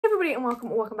everybody and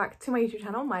welcome back to my YouTube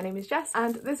channel. My name is Jess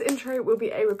and this intro will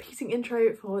be a repeating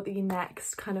intro for the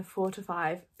next kind of 4 to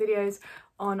 5 videos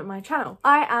on my channel.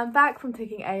 I am back from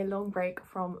taking a long break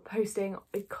from posting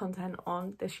content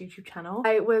on this YouTube channel.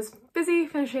 I was busy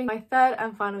finishing my 3rd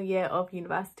and final year of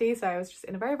university, so I was just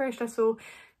in a very stressful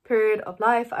period of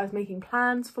life. I was making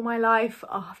plans for my life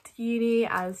after uni,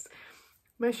 as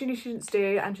most uni students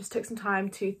do, and just took some time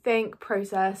to think,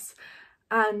 process,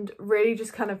 and really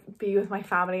just kind of be with my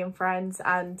family and friends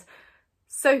and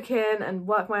soak in and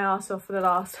work my ass off for the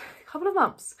last couple of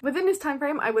months. Within this time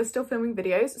frame, I was still filming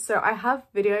videos, so I have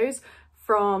videos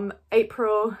from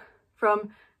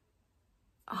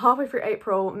halfway through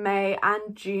April, May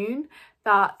and June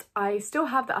that I still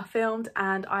have that are filmed,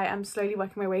 and I am slowly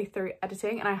working my way through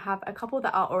editing, and I have a couple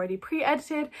that are already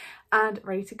pre-edited and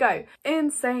ready to go. In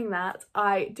saying that,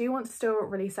 I do want to still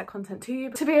release that content to you,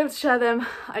 but to be able to share them,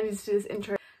 I need to do this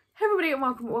intro. Hey everybody and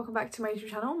welcome back to my YouTube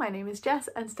channel. My name is Jess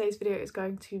and today's video is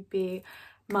going to be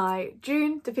my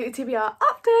June Defeat the TBR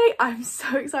update. I'm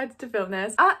so excited to film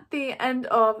this. At the end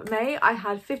of May, I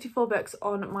had 54 books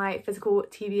on my physical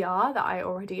TBR that I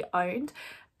already owned,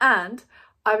 and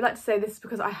I would like to say this is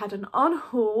because I had an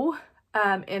unhaul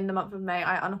in the month of May.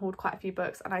 I unhauled quite a few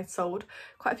books and I sold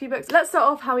quite a few books. Let's start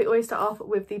off how we always start off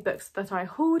with the books that I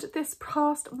hauled this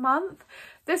past month.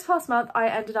 This past month I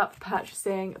ended up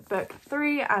purchasing book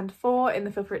 3 and 4 in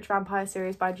the Filthy Rich Vampire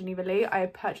series by Geneva Lee. I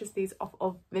purchased these off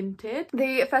of Vinted.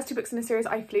 The first 2 books in the series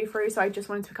I flew through, so I just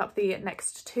wanted to pick up the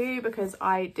next 2 because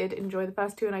I did enjoy the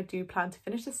first 2 and I do plan to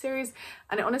finish this series,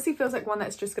 and it honestly feels like one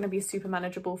that's just going to be super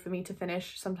manageable for me to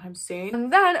finish sometime soon.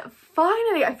 And then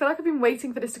finally, I feel like I've been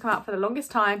waiting for this to come out for the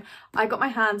longest time. I got my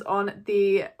hands on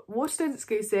the Waterstones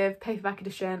exclusive paperback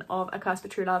edition of A Curse for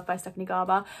True Love by Stephanie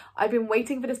Garber. I've been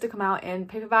waiting for this to come out in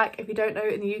paperback. If you don't know,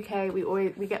 in the UK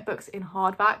we get books in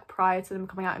hardback prior to them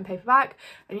coming out in paperback,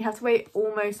 and you have to wait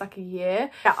almost like a year.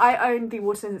 Yeah, I own the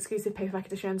Waterstones exclusive paperback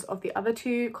editions of the other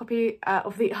 2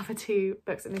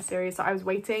 books in this series, so I was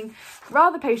waiting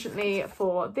rather patiently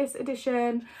for this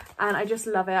edition and I just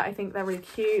love it. I think they're really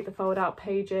cute, the fold out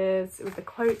pages with the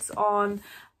quotes on.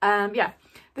 Yeah,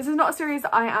 this is not a series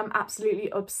that I am absolutely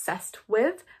obsessed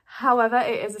with. However,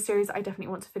 it is a series I definitely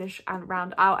want to finish and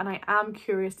round out, and I am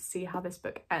curious to see how this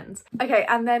book ends. Okay,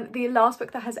 and then the last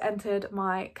book that has entered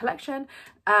my collection,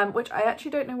 which I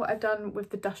actually don't know what I've done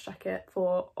with the dust jacket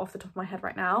for off the top of my head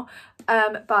right now,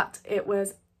 but it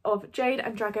was of Jade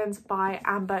and Dragons by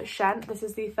Amber Shen. This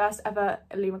is the first ever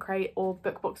Illumicrate or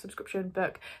BookBox subscription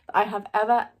book that I have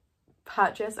ever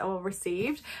purchased or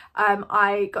received.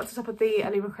 I got to the top of the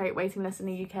Illumicrate waiting list in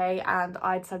the UK and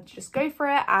I decided to just go for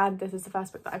it, and this is the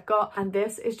first book that I've got, and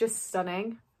this is just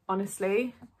stunning.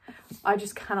 Honestly, I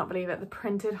just cannot believe it. The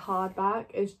printed hardback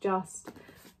is just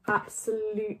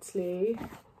absolutely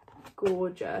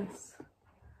gorgeous.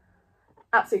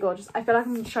 Absolutely gorgeous. I feel like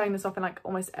I'm showing this off in like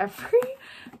almost every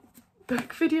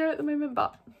book video at the moment,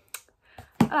 but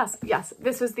yes,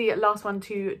 this was the last one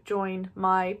to join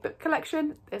my book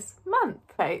collection this month.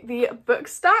 Okay, the book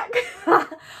stack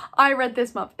I read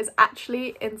this month is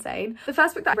actually insane. The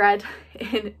first book that I read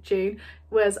in June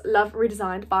was Love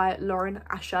Redesigned by Lauren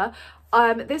Asher.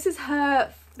 This is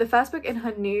the first book in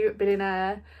her new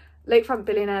Lakefront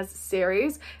Billionaires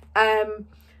series.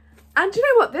 And you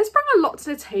know what? This brought a lot to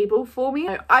the table for me.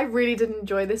 I really did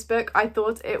enjoy this book. I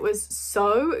thought it was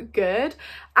so good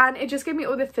and it just gave me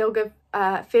all the feel-good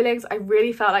feelings. I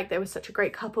really felt like they were such a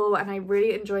great couple, and I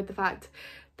really enjoyed the fact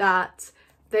that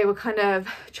they were kind of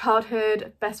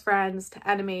childhood best friends to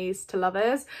enemies to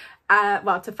lovers.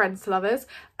 Well, to friends to lovers,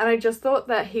 and I just thought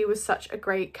that he was such a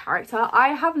great character. I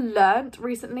have learnt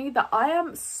recently that I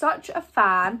am such a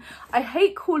fan. I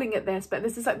hate calling it this, but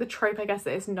this is like the trope I guess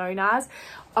that it's known as.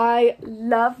 I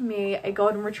love me a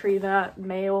golden retriever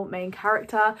male main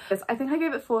character. I think I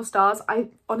gave it 4 stars. I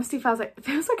honestly feels like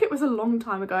it was a long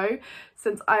time ago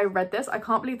since I read this. I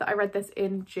can't believe that I read this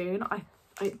in June.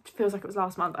 It feels like it was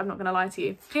last month, I'm not gonna lie to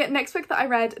you. The next book that I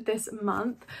read this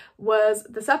month was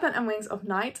The Serpent and Wings of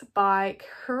Night by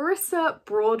Carissa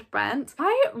Broadbent.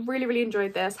 I really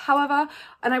enjoyed this. However,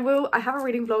 and I have a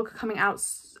reading vlog coming out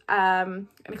in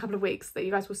a couple of weeks that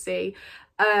you guys will see,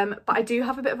 but I do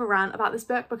have a bit of a rant about this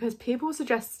book because people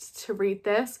suggested to read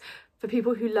this for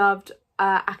people who loved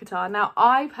ACOTAR. Now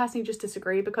I personally just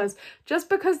disagree, because just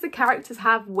because the characters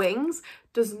have wings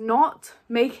does not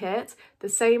make it the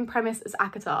same premise as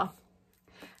ACOTAR.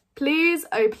 Please,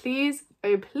 oh please,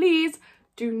 oh please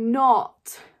do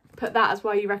not put that as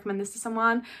why you recommend this to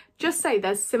someone. Just say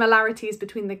there's similarities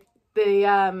between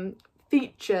the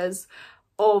features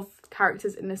of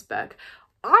characters in this book.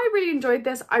 I really enjoyed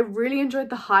this. I really enjoyed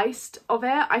the heist of it.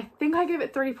 I think I gave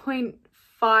it 3.5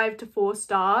 5 to 4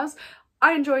 stars.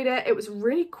 I enjoyed it. It was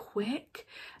really quick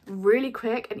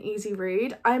and easy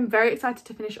read. I'm very excited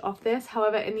to finish off this.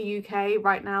 However, in the UK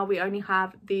right now we only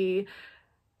have the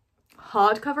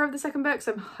hardcover of the second book,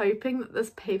 so I'm hoping that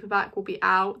this paperback will be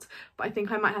out, but I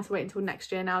think I might have to wait until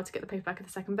next year now to get the paperback of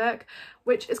the second book,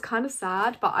 which is kind of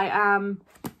sad, but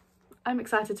I'm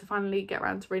excited to finally get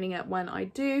around to reading it when I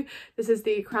do. This is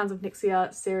the Crowns of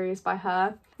Nixia series by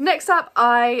her. Next up,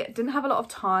 I didn't have a lot of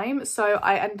time, so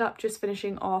I ended up just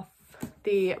finishing off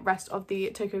the rest of the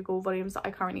Tokyo Ghoul volumes that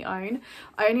I currently own.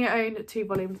 I only own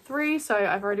volume 3, so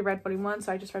I've already read volume 1,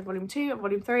 so I just read volume 2 and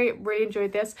volume 3. Really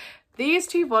enjoyed this. These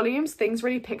 2 volumes, things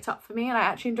really picked up for me, and I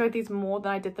actually enjoyed these more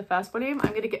than I did the first volume.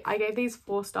 I gave these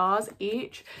 4 stars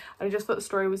each, and I just thought the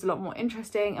story was a lot more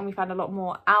interesting, and we found a lot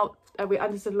more out. We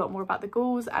understood a lot more about the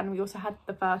ghouls, and we also had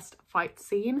the first fight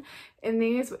scene in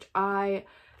these, which I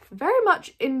very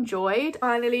much enjoyed.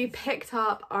 Finally picked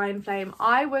up Iron Flame.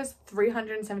 I was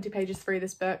 370 pages through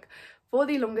this book for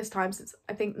the longest time, since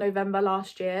I think November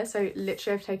last year, so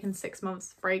literally I've taken 6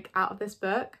 months break out of this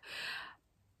book.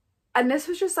 And this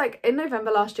was just like, in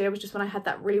November last year was just when I had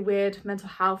that really weird mental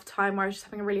health time where I was just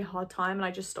having a really hard time, and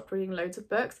I just stopped reading loads of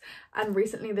books. And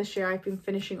recently this year I've been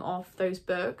finishing off those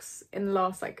books in the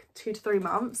last like 2 to 3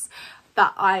 months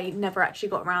that I never actually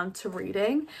got around to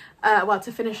reading,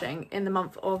 to finishing in the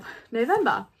month of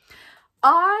November.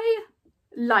 I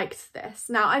liked this.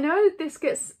 Now I know this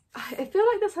gets, I feel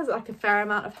like this has like a fair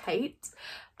amount of hate,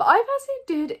 but I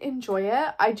personally did enjoy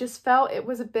it. I just felt it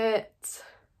was a bit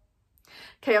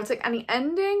chaotic, and the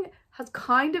ending has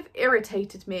kind of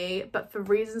irritated me, but for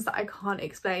reasons that I can't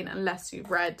explain unless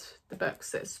you've read the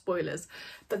books, so it's spoilers.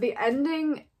 But the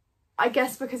ending, I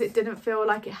guess because it didn't feel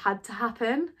like it had to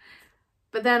happen,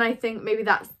 but then I think maybe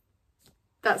that's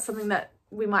something that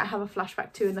we might have a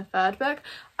flashback to in the 3rd book.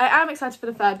 I am excited for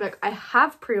the 3rd book. I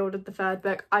have pre-ordered the 3rd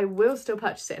book. I will still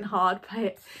purchase it in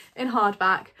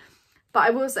hardback, but I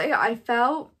will say I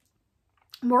felt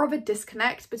more of a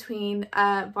disconnect between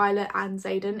Violet and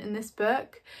Xaden in this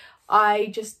book.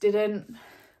 I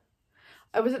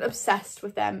wasn't obsessed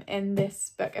with them in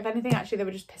this book. If anything, actually, they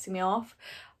were just pissing me off.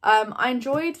 I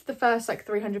enjoyed the first like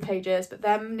 300 pages, but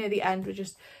them near the end were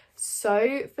just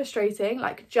so frustrating.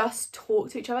 Like, just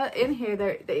talk to each other. In here,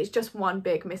 there is just one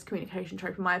big miscommunication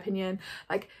trope, in my opinion.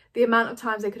 Like, the amount of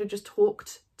times they could have just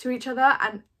talked to each other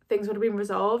and things would have been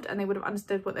resolved, and they would have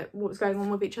understood what was going on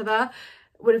with each other,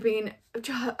 would have been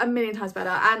a million times better.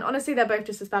 And honestly, they're both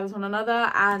just as bad as one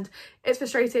another, and it's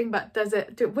frustrating. But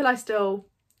will I still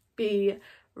be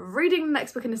reading the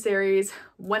next book in the series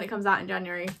when it comes out in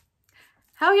January?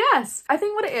 Hell yes. I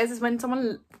think what it is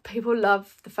when people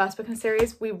love the first book in the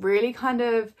series, we really kind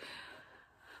of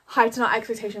heighten our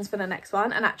expectations for the next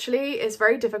one, and actually it's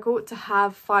very difficult to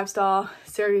have 5-star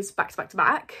series back to back to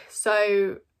back.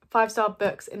 So 5-star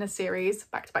books in a series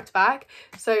back to back to back.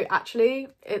 So actually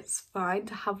it's fine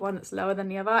to have one that's lower than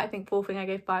the other. I think Fourth Wing I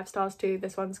gave 5 stars to.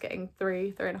 This one's getting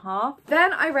 3.5.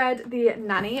 Then I read The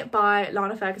Nanny by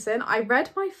Lana Ferguson. I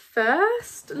read my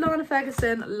first Lana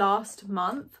Ferguson last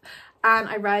month, and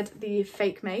I read The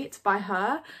Fake Mate by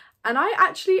her, and I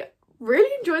actually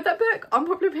really enjoyed that book.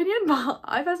 Unpopular opinion, but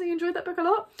I personally enjoyed that book a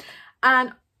lot.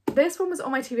 And this one was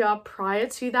on my TBR prior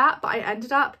to that, but I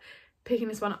ended up picking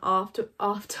this one after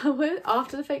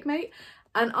The Fake Mate,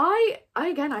 and I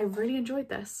really enjoyed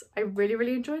this. I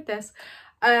really enjoyed this.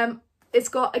 It's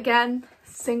got, again,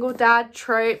 single dad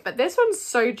trope, but this one's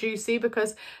so juicy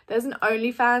because there's an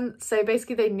OnlyFans, so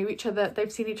basically they knew each other,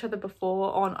 they've seen each other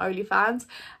before on OnlyFans,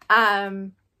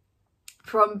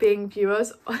 from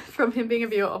him being a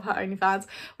viewer of her OnlyFans,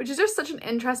 which is just such an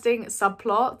interesting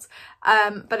subplot.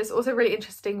 But it's also really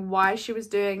interesting why she was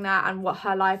doing that and what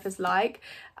her life is like.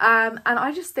 And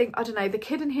I just think, I don't know, the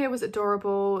kid in here was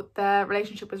adorable. Their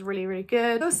relationship was really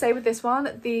good. I will say with this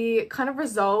one, the kind of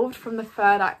resolved from the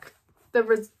 3rd act,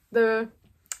 the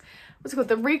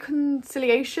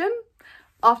reconciliation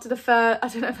after the 3rd, I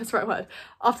don't know if that's the right word,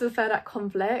 after the 3rd act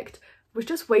conflict was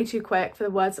just way too quick for the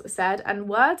words that were said, and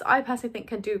words I personally think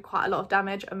can do quite a lot of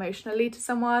damage emotionally to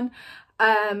someone.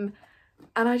 And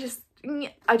I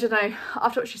don't know,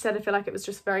 after what she said, I feel like it was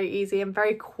just very easy and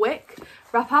very quick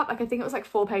wrap up. Like, I think it was like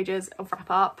 4 pages of wrap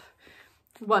up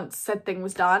once said thing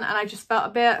was done, and I just felt a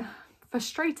bit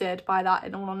frustrated by that,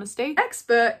 in all honesty. Next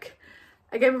book,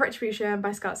 A Game of Retribution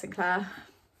by Scarlett Sinclair.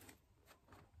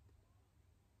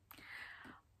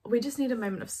 We just need a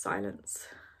moment of silence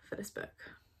for this book.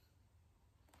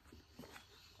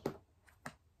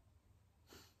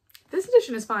 This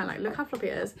edition is fine, like, look how floppy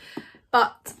it is.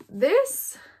 But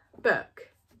this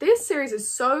series is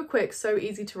so quick, so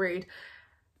easy to read.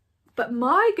 But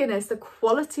my goodness, the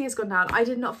quality has gone down. I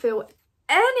did not feel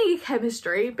any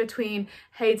chemistry between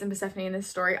Hades and Persephone in this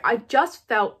story. I just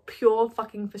felt pure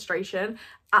fucking frustration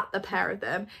at the pair of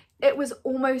them. It was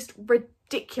almost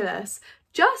ridiculous.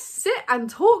 Just sit and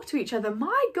talk to each other.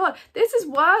 My god, this is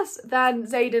worse than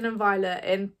Xaden and Violet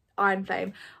in Iron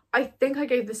Flame. I think I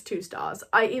gave this 2 stars.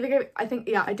 I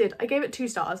gave it 2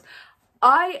 stars.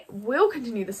 I will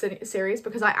continue the series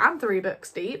because I am 3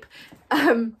 books deep.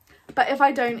 But if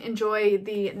I don't enjoy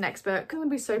the next book, I'm going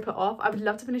to be so put off. I would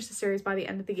love to finish the series by the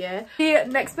end of the year. The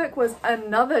next book was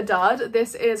another dud.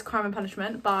 This is Crime and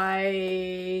Punishment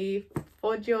by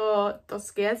Fyodor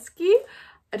Dostoevsky.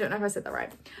 I don't know if I said that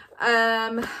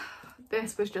right.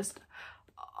 This was just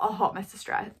a hot mess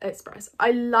to express.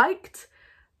 I liked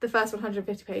the first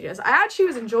 150 pages. I actually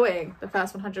was enjoying the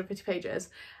first 150 pages,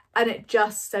 and it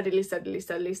just steadily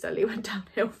went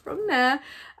downhill from there.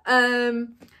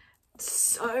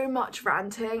 So much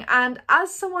ranting, and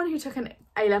as someone who took an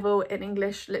A-level in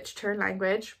English literature and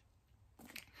language,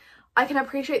 I can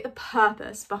appreciate the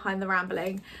purpose behind the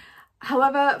rambling.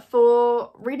 However,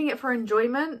 for reading it for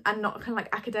enjoyment and not kind of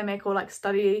like academic or like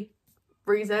study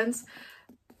reasons,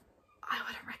 I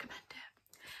wouldn't recommend it.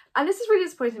 And this is really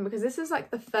disappointing because this is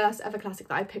like the first ever classic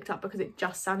that I picked up because it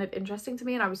just sounded interesting to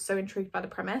me and I was so intrigued by the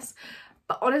premise.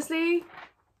 But honestly,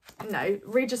 no,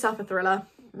 read yourself a thriller.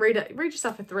 Read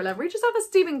yourself a thriller. Read yourself a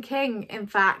Stephen King, in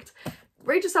fact.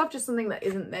 Read yourself just something that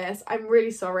isn't this. I'm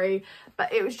really sorry,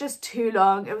 but it was just too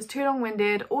long. It was too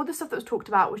long-winded. All the stuff that was talked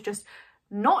about was just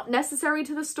not necessary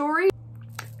to the story.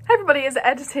 Hey everybody, it's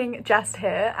Editing Jess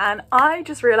here, and I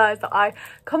just realised that I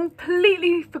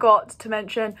completely forgot to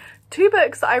mention 2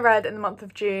 books that I read in the month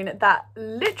of June that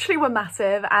literally were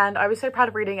massive and I was so proud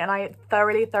of reading and I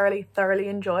thoroughly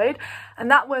enjoyed,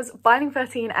 and that was Binding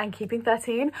 13 and Keeping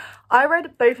 13. I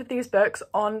read both of these books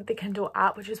on the Kindle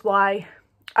app, which is why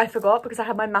I forgot, because I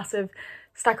had my massive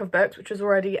stack of books, which was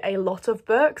already a lot of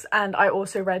books, and I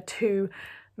also read 2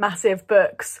 massive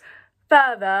books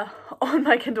further on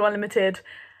my Kindle Unlimited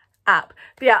app.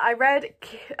 But yeah, I read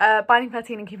Binding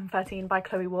 13 and Keeping 13 by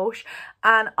Chloe Walsh,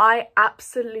 and I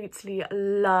absolutely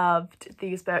loved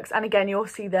these books. And again, you'll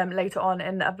see them later on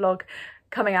in a vlog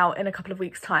coming out in a couple of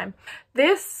weeks' time.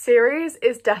 This series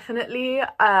is definitely,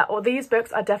 or these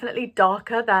books are definitely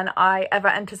darker than I ever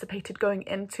anticipated going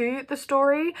into the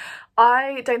story.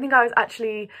 I don't think I was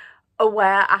actually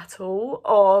aware at all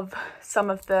of some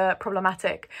of the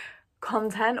problematic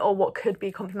content or what could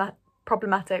be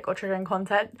problematic or triggering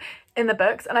content in the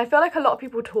books, and I feel like a lot of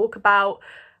people talk about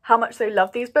how much they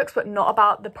love these books but not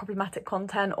about the problematic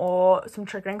content or some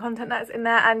triggering content that's in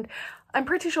there, and I'm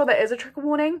pretty sure there is a trigger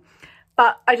warning,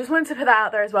 but I just wanted to put that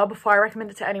out there as well before I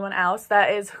recommend it to anyone else.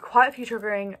 There is quite a few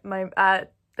triggering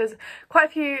there's quite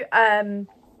a few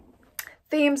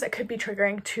themes that could be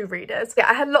triggering to readers. Yeah,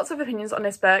 I had lots of opinions on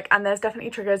this book, and there's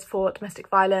definitely triggers for domestic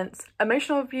violence,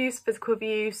 emotional abuse, physical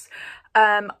abuse,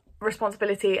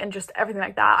 responsibility, and just everything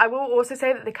like that. I will also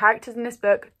say that the characters in this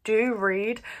book do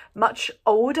read much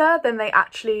older than they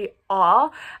actually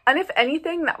are, and if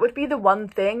anything, that would be the one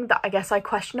thing that I guess I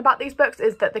question about these books,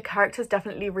 is that the characters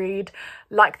definitely read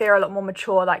like they're a lot more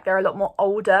mature, like they're a lot more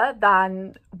older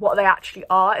than what they actually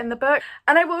are in the book.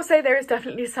 And I will say there is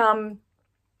definitely some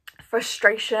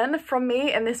frustration from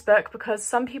me in this book because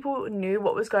some people knew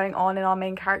what was going on in our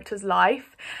main character's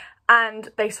life and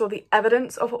they saw the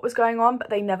evidence of what was going on, but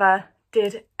they never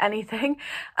did anything.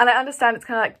 And I understand it's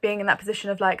kind of like being in that position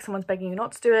of like someone's begging you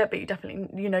not to do it, but you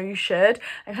definitely, you know, you should,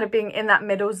 and kind of being in that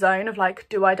middle zone of like,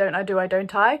 do I, don't I, do I,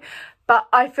 don't I? But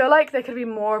I feel like there could be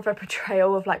more of a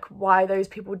portrayal of like why those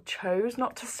people chose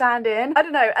not to stand in. I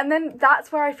don't know. And then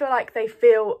that's where I feel like they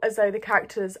feel as though the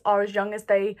characters are as young as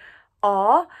they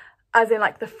are, as in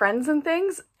like the friends and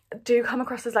things do come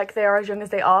across as like they are as young as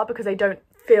they are, because they don't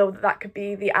feel that that could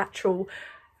be the actual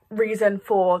reason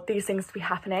for these things to be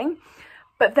happening.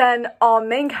 But then our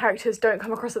main characters don't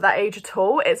come across at that age at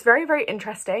all. It's very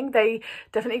interesting. They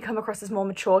definitely come across as more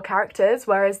mature characters,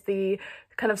 whereas the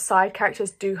kind of side characters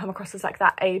do come across as like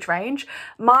that age range.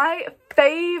 My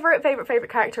favorite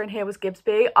character in here was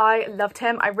Gibbsby. I loved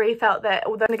him. I really felt that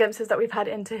all the glimpses that we've had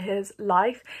into his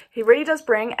life, he really does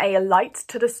bring a light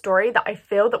to the story that I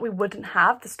feel that we wouldn't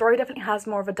have. The story definitely has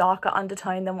more of a darker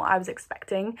undertone than what I was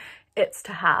expecting it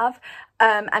to have,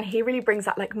 and he really brings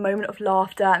that like moment of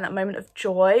laughter and that moment of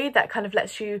joy that kind of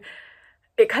lets you,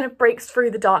 it kind of breaks through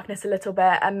the darkness a little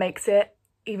bit and makes it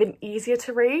even easier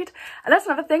to read. And that's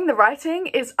another thing, the writing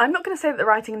is, I'm not going to say that the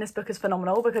writing in this book is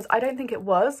phenomenal because I don't think it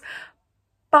was,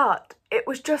 but it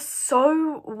was just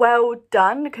so well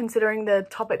done considering the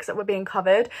topics that were being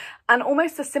covered, and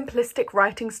almost the simplistic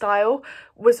writing style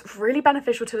was really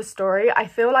beneficial to the story. I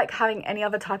feel like having any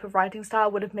other type of writing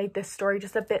style would have made this story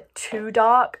just a bit too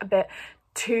dark, a bit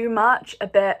too much, a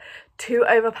bit too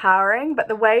overpowering, but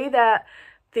the way that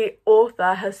the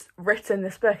author has written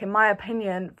this book, in my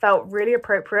opinion, felt really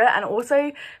appropriate, and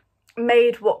also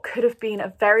made what could have been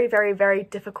a very, very, very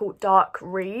difficult dark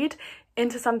read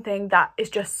into something that is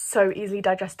just so easily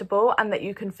digestible and that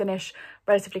you can finish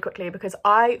relatively quickly, because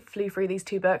I flew through these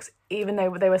 2 books even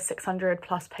though they were 600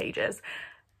 plus pages.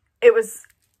 It was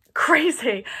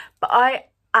crazy, but I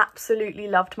absolutely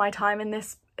loved my time in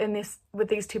this with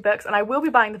these 2 books, and I will be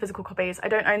buying the physical copies. I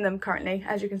don't own them currently,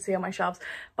 as you can see on my shelves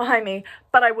behind me,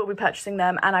 but I will be purchasing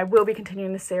them and I will be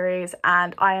continuing the series,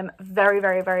 and I am very,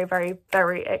 very, very, very,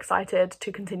 very excited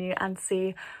to continue and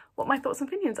see what my thoughts and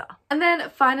opinions are. And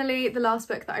then finally, the last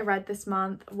book that I read this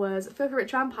month was Filthy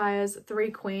Rich Vampires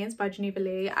 3 Queens by Geneva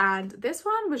Lee, and this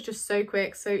one was just so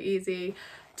quick, so easy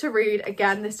to read.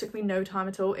 Again, this took me no time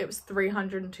at all. It was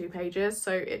 302 pages,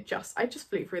 so I just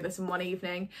flew through this in one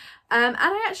evening, and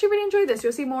I actually really enjoyed this.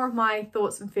 You'll see more of my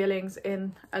thoughts and feelings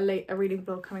in a reading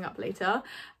vlog coming up later,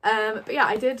 but yeah,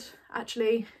 I did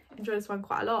actually enjoy this one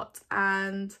quite a lot,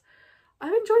 and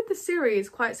I've enjoyed this series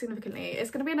quite significantly. It's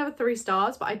going to be another 3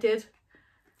 stars, but I did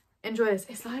enjoy this.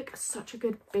 It's like such a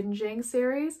good binging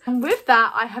series. And with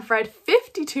that, I have read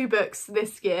 52 books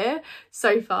this year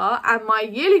so far, and my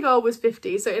yearly goal was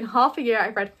 50. So in half a year,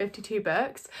 I've read 52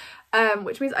 books,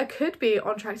 which means I could be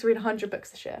on track to read 100 books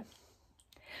this year,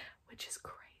 which is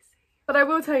crazy. But I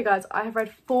will tell you guys, I have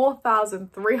read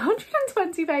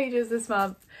 4,320 pages this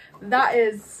month.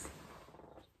 That's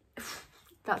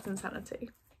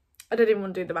insanity. I don't even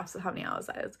want to do the maths of how many hours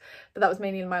that is, but that was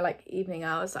mainly in my like evening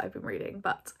hours that I've been reading.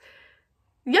 But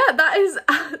yeah, that is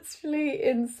actually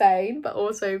insane, but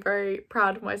also very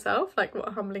proud of myself. Like, what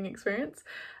a humbling experience.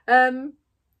 But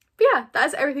yeah, that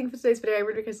is everything for today's video. I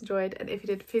really enjoyed, and if you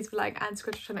did, please like and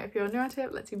subscribe to the channel if you're new at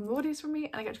it. Let's see more videos from me,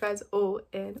 and I catch you guys all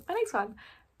in my next one.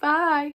 Bye.